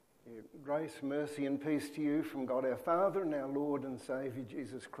Grace, mercy and peace to you from God our Father and our Lord and Saviour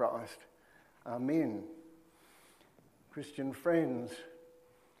Jesus Christ. Amen. Christian friends,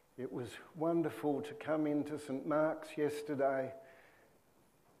 it was wonderful to come into St Mark's yesterday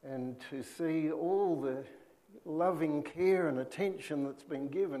and to see all the loving care and attention that's been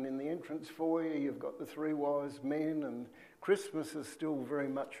given in the entrance foyer. You've got the three wise men, and Christmas is still very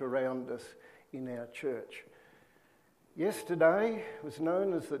much around us in our church. Yesterday was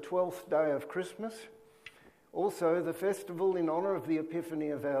known as the 12th day of Christmas, also the festival in honour of the Epiphany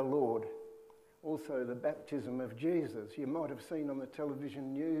of our Lord, also the baptism of Jesus. You might have seen on the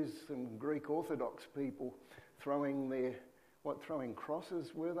television news some Greek Orthodox people throwing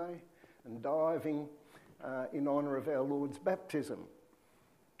crosses, were they? And diving in honour of our Lord's baptism.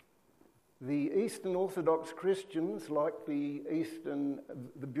 The Eastern Orthodox Christians, like the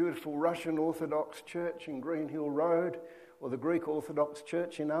beautiful Russian Orthodox Church in Green Hill Road, or the Greek Orthodox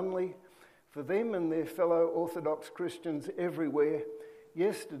Church in Unley, for them and their fellow Orthodox Christians everywhere,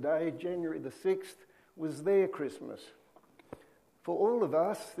 yesterday, January the 6th, was their Christmas. For all of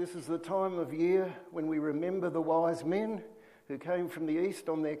us, this is the time of year when we remember the wise men who came from the east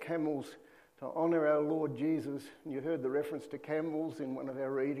on their camels to honour our Lord Jesus. And you heard the reference to camels in one of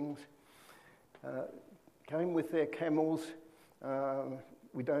our readings. Came with their camels.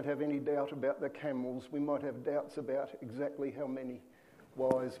 We don't have any doubt about the camels. We might have doubts about exactly how many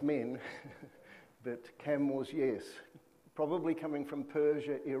wise men, but camels, yes. Probably coming from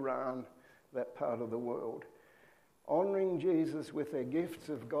Persia, Iran, that part of the world. Honouring Jesus with their gifts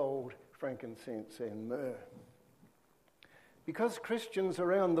of gold, frankincense and myrrh. Because Christians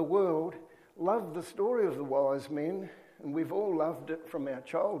around the world love the story of the wise men, and we've all loved it from our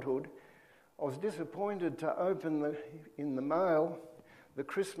childhood, I was disappointed to open in the mail the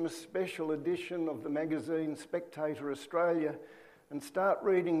Christmas special edition of the magazine Spectator Australia and start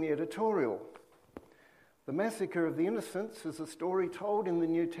reading the editorial. The massacre of the innocents is a story told in the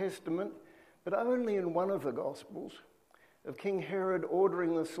New Testament, but only in one of the Gospels, of King Herod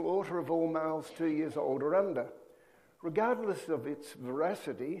ordering the slaughter of all males 2 years old or under. Regardless of its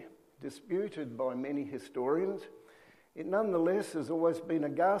veracity, disputed by many historians, it nonetheless has always been a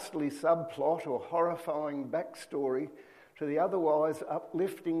ghastly subplot or horrifying backstory to the otherwise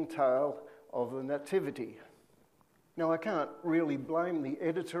uplifting tale of the Nativity. Now, I can't really blame the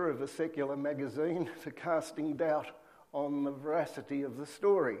editor of a secular magazine for casting doubt on the veracity of the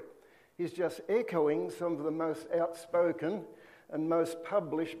story. He's just echoing some of the most outspoken and most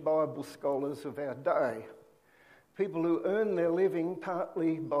published Bible scholars of our day. People who earn their living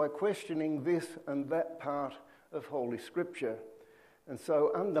partly by questioning this and that part of Holy Scripture, and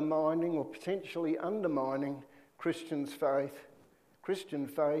so undermining or potentially undermining Christian faith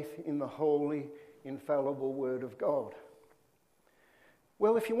in the holy, infallible Word of God.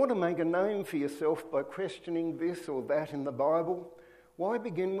 Well, if you want to make a name for yourself by questioning this or that in the Bible, why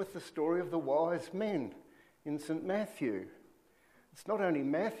begin with the story of the wise men in St. Matthew? It's not only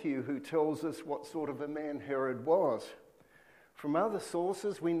Matthew who tells us what sort of a man Herod was. From other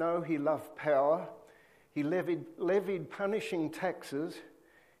sources, we know he loved power. He levied punishing taxes.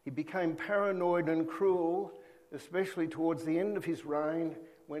 He became paranoid and cruel, especially towards the end of his reign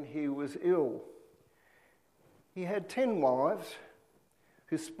when he was ill. He had 10 wives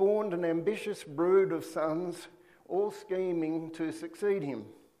who spawned an ambitious brood of sons, all scheming to succeed him.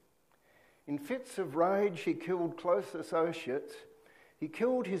 In fits of rage, he killed close associates. He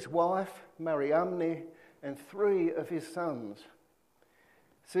killed his wife, Mariamne, and 3 of his sons.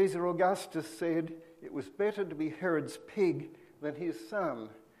 Caesar Augustus said it was better to be Herod's pig than his son.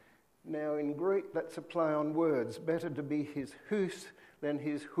 Now in Greek that's a play on words, better to be his hous than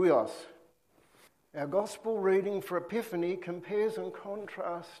his huios. Our gospel reading for Epiphany compares and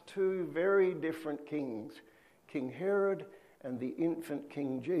contrasts 2 very different kings, King Herod and the infant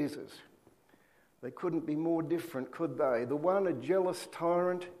King Jesus. They couldn't be more different, could they? The one a jealous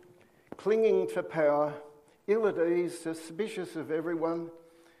tyrant, clinging to power, ill at ease, suspicious of everyone.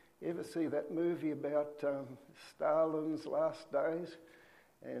 You ever see that movie about Stalin's last days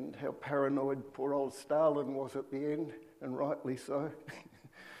and how paranoid poor old Stalin was at the end, and rightly so?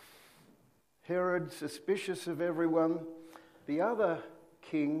 Herod, suspicious of everyone. The other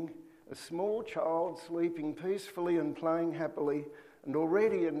king, a small child sleeping peacefully and playing happily, and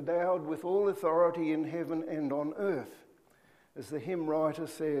already endowed with all authority in heaven and on earth. As the hymn writer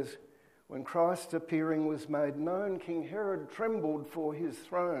says, when Christ's appearing was made known, King Herod trembled for his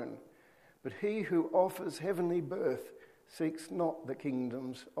throne. But he who offers heavenly birth seeks not the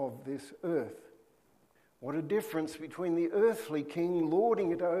kingdoms of this earth. What a difference between the earthly king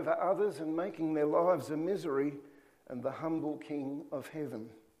lording it over others and making their lives a misery, and the humble King of heaven.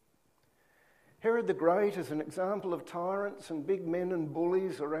 Herod the Great is an example of tyrants and big men and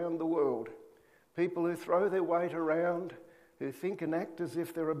bullies around the world. People who throw their weight around, who think and act as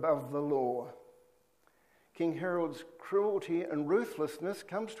if they're above the law. King Herod's cruelty and ruthlessness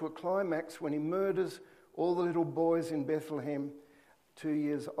comes to a climax when he murders all the little boys in Bethlehem, 2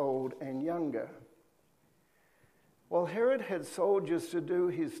 years old and younger. While Herod had soldiers to do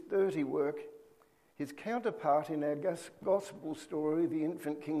his dirty work, his counterpart in our gospel story, the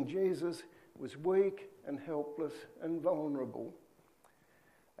infant King Jesus, was weak and helpless and vulnerable.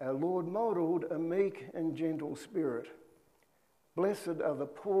 Our Lord modelled a meek and gentle spirit. Blessed are the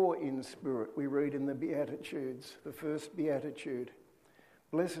poor in spirit, we read in the Beatitudes, the first Beatitude.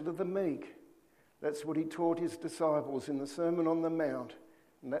 Blessed are the meek. That's what he taught his disciples in the Sermon on the Mount,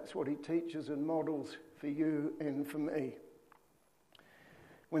 and that's what he teaches and models for you and for me.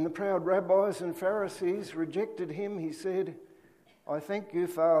 When the proud rabbis and Pharisees rejected him, he said, I thank you,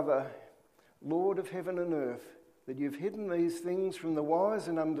 Father, Lord of heaven and earth, that you've hidden these things from the wise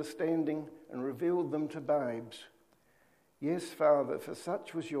and understanding and revealed them to babes. Yes, Father, for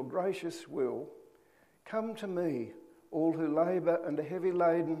such was your gracious will. Come to me, all who labour and are heavy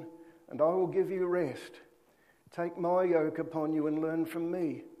laden, and I will give you rest. Take my yoke upon you and learn from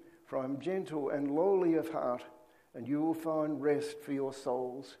me, for I am gentle and lowly of heart, and you will find rest for your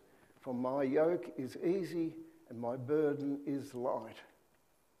souls. For my yoke is easy and my burden is light.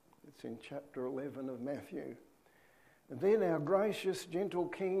 It's in chapter 11 of Matthew. And then our gracious, gentle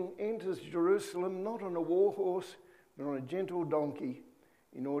King enters Jerusalem not on a war horse, but on a gentle donkey,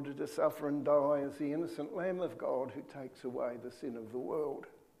 in order to suffer and die as the innocent Lamb of God who takes away the sin of the world.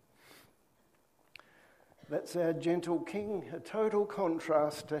 That's our gentle King, a total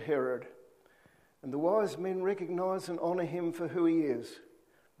contrast to Herod. And the wise men recognise and honour him for who he is.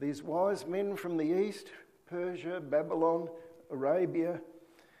 These wise men from the east, Persia, Babylon, Arabia,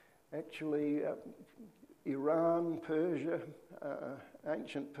 actually Iran, Persia,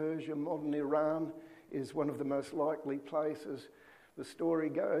 ancient Persia, modern Iran, is one of the most likely places. The story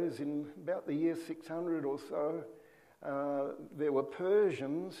goes in about the year 600 or so, there were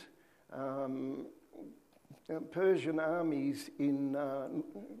Persian armies in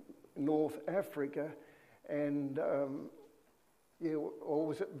North Africa, and or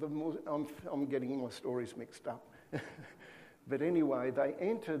was it I'm getting my stories mixed up. But anyway, they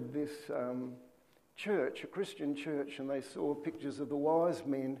entered this church, a Christian church, and they saw pictures of the wise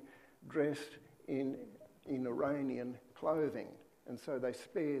men dressed in Iranian clothing. And so they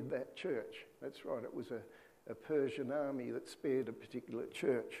spared that church. That's right, it was a Persian army that spared a particular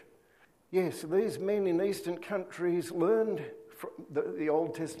church. Yes, these men in eastern countries learned from the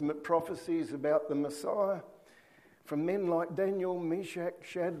Old Testament prophecies about the Messiah from men like Daniel, Meshach,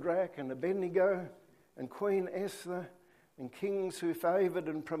 Shadrach and Abednego, and Queen Esther, and kings who favoured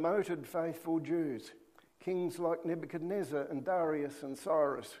and promoted faithful Jews, kings like Nebuchadnezzar and Darius and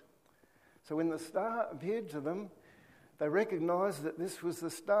Cyrus. So when the star appeared to them, they recognised that this was the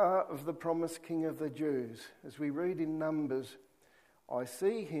star of the promised King of the Jews. As we read in Numbers, I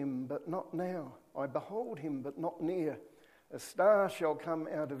see him, but not now. I behold him, but not near. A star shall come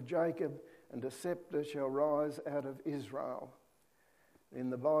out of Jacob, and a sceptre shall rise out of Israel.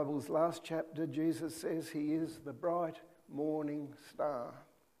 In the Bible's last chapter, Jesus says he is the bright morning star.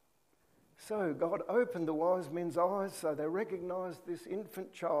 So God opened the wise men's eyes so they recognised this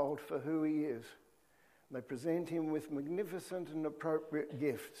infant child for who he is. They present him with magnificent and appropriate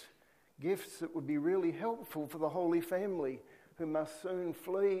gifts, gifts that would be really helpful for the Holy Family who must soon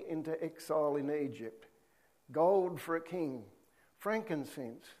flee into exile in Egypt. Gold for a king,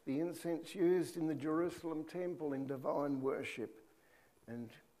 frankincense, the incense used in the Jerusalem temple in divine worship, and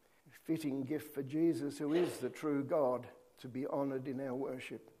fitting gift for Jesus, who is the true God, to be honoured in our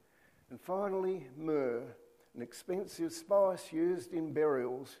worship. And finally, myrrh, an expensive spice used in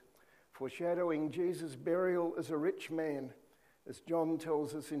burials, foreshadowing Jesus' burial as a rich man, as John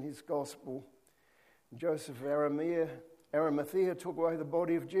tells us in his Gospel. Joseph of Arimathea took away the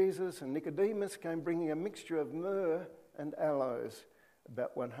body of Jesus, and Nicodemus came bringing a mixture of myrrh and aloes,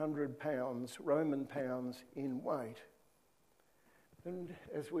 about 100 pounds, Roman pounds, in weight. And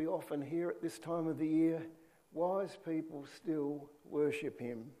as we often hear at this time of the year, wise people still worship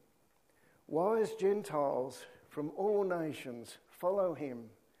him. Wise Gentiles from all nations follow him.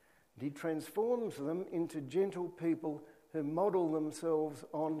 And he transforms them into gentle people who model themselves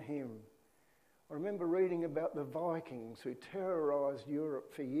on him. I remember reading about the Vikings who terrorised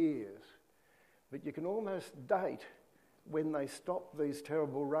Europe for years. But you can almost date when they stopped these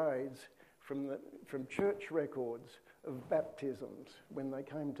terrible raids from church records of baptisms, when they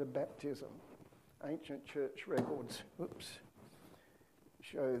came to baptism. Ancient church records,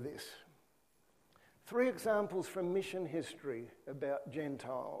 show this. 3 examples from mission history about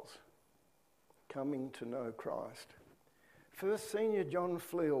Gentiles coming to know Christ. First, Senior John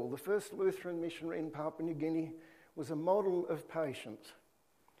Fleal, the first Lutheran missionary in Papua New Guinea, was a model of patience.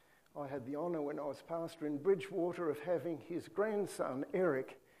 I had the honour when I was pastor in Bridgewater of having his grandson,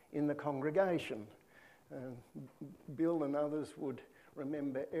 Eric, in the congregation. Bill and others would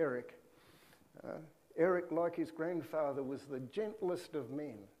remember Eric. Eric, like his grandfather, was the gentlest of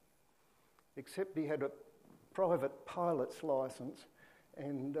men, except he had a private pilot's licence,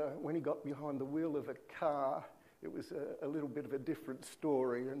 and when he got behind the wheel of a car, it was a little bit of a different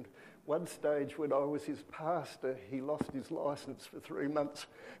story. And one stage when I was his pastor, he lost his licence for 3 months.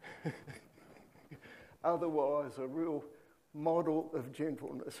 Otherwise, a real model of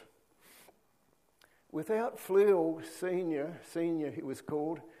gentleness. Without Fleal Senior he was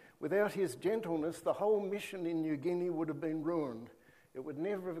called, without his gentleness, the whole mission in New Guinea would have been ruined. It would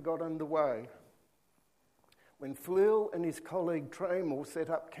never have got underway. When Fleal and his colleague Trammell set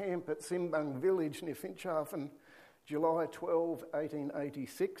up camp at Simbang village near Finschhafen, July 12,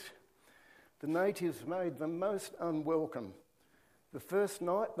 1886, the natives made them most unwelcome. The first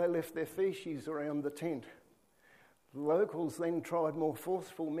night they left their feces around the tent. The locals then tried more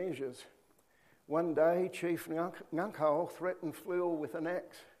forceful measures. One day, Chief Ngakal threatened Fleal with an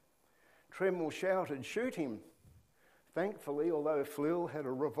axe. Trammell shouted, "Shoot him!" Thankfully, although Fleal had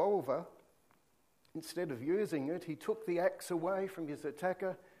a revolver, instead of using it, he took the axe away from his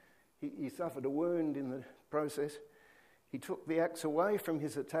attacker. He suffered a wound in the process. He took the axe away from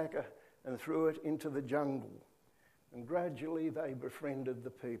his attacker and threw it into the jungle. And gradually they befriended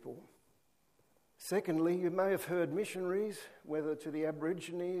the people. Secondly, you may have heard missionaries, whether to the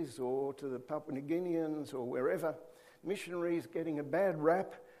Aborigines or to the Papua New Guineans or wherever, missionaries getting a bad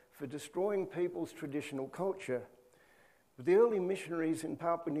rap for destroying people's traditional culture. But the early missionaries in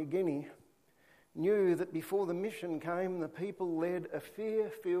Papua New Guinea knew that before the mission came, the people led a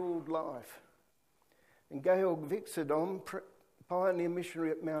fear-filled life. And Georg Witsedom, pioneer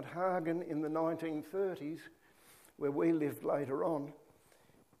missionary at Mount Hagen in the 1930s, where we lived later on,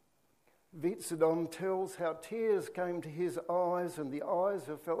 Witsedom tells how tears came to his eyes and the eyes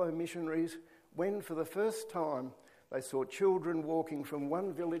of fellow missionaries when, for the first time, they saw children walking from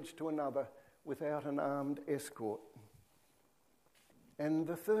one village to another without an armed escort. And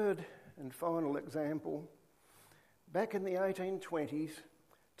the third and final example, back in the 1820s,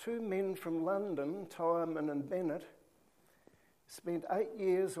 2 men from London, Tyerman and Bennett, spent 8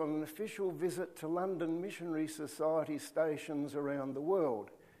 years on an official visit to London Missionary Society stations around the world.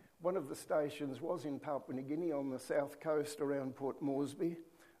 One of the stations was in Papua New Guinea on the south coast around Port Moresby.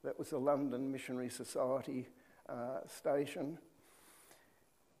 That was a London Missionary Society station.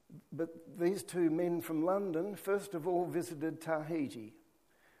 But these 2 men from London first of all visited Tahiti.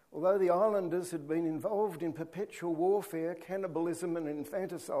 Although the islanders had been involved in perpetual warfare, cannibalism and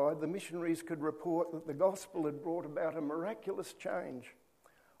infanticide, the missionaries could report that the gospel had brought about a miraculous change.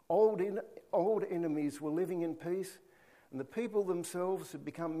 Old enemies were living in peace, and the people themselves had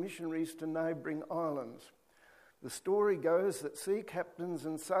become missionaries to neighbouring islands. The story goes that sea captains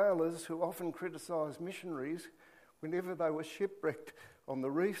and sailors who often criticised missionaries whenever they were shipwrecked on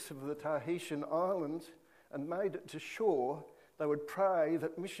the reefs of the Tahitian islands and made it to shore, they would pray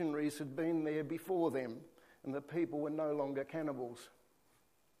that missionaries had been there before them and the people were no longer cannibals.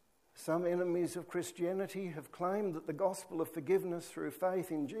 Some enemies of Christianity have claimed that the gospel of forgiveness through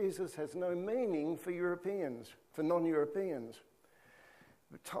faith in Jesus has no meaning for non-Europeans.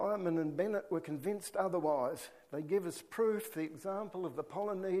 But Tyerman and Bennett were convinced otherwise. They give us proof, the example of the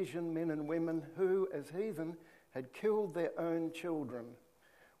Polynesian men and women who, as heathen, had killed their own children.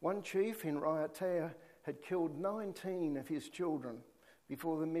 One chief in Raiatea had killed 19 of his children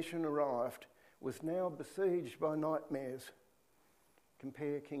before the mission arrived, was now besieged by nightmares.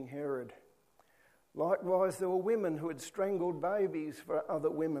 Compare King Herod. Likewise, there were women who had strangled babies for other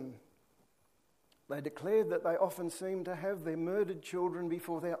women. They declared that they often seemed to have their murdered children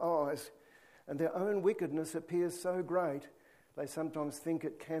before their eyes, and their own wickedness appears so great, they sometimes think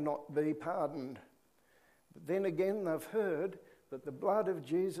it cannot be pardoned. But then again, they've heard that the blood of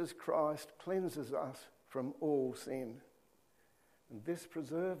Jesus Christ cleanses us from all sin. And this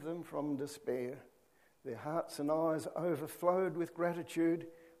preserved them from despair. Their hearts and eyes overflowed with gratitude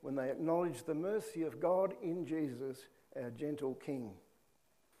when they acknowledged the mercy of God in Jesus, our gentle King.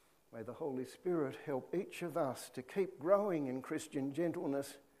 May the Holy Spirit help each of us to keep growing in Christian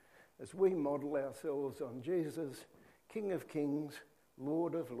gentleness as we model ourselves on Jesus, King of Kings,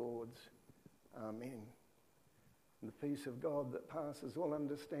 Lord of Lords. Amen. And the peace of God that passes all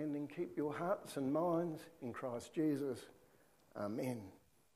understanding, keep your hearts and minds in Christ Jesus. Amen.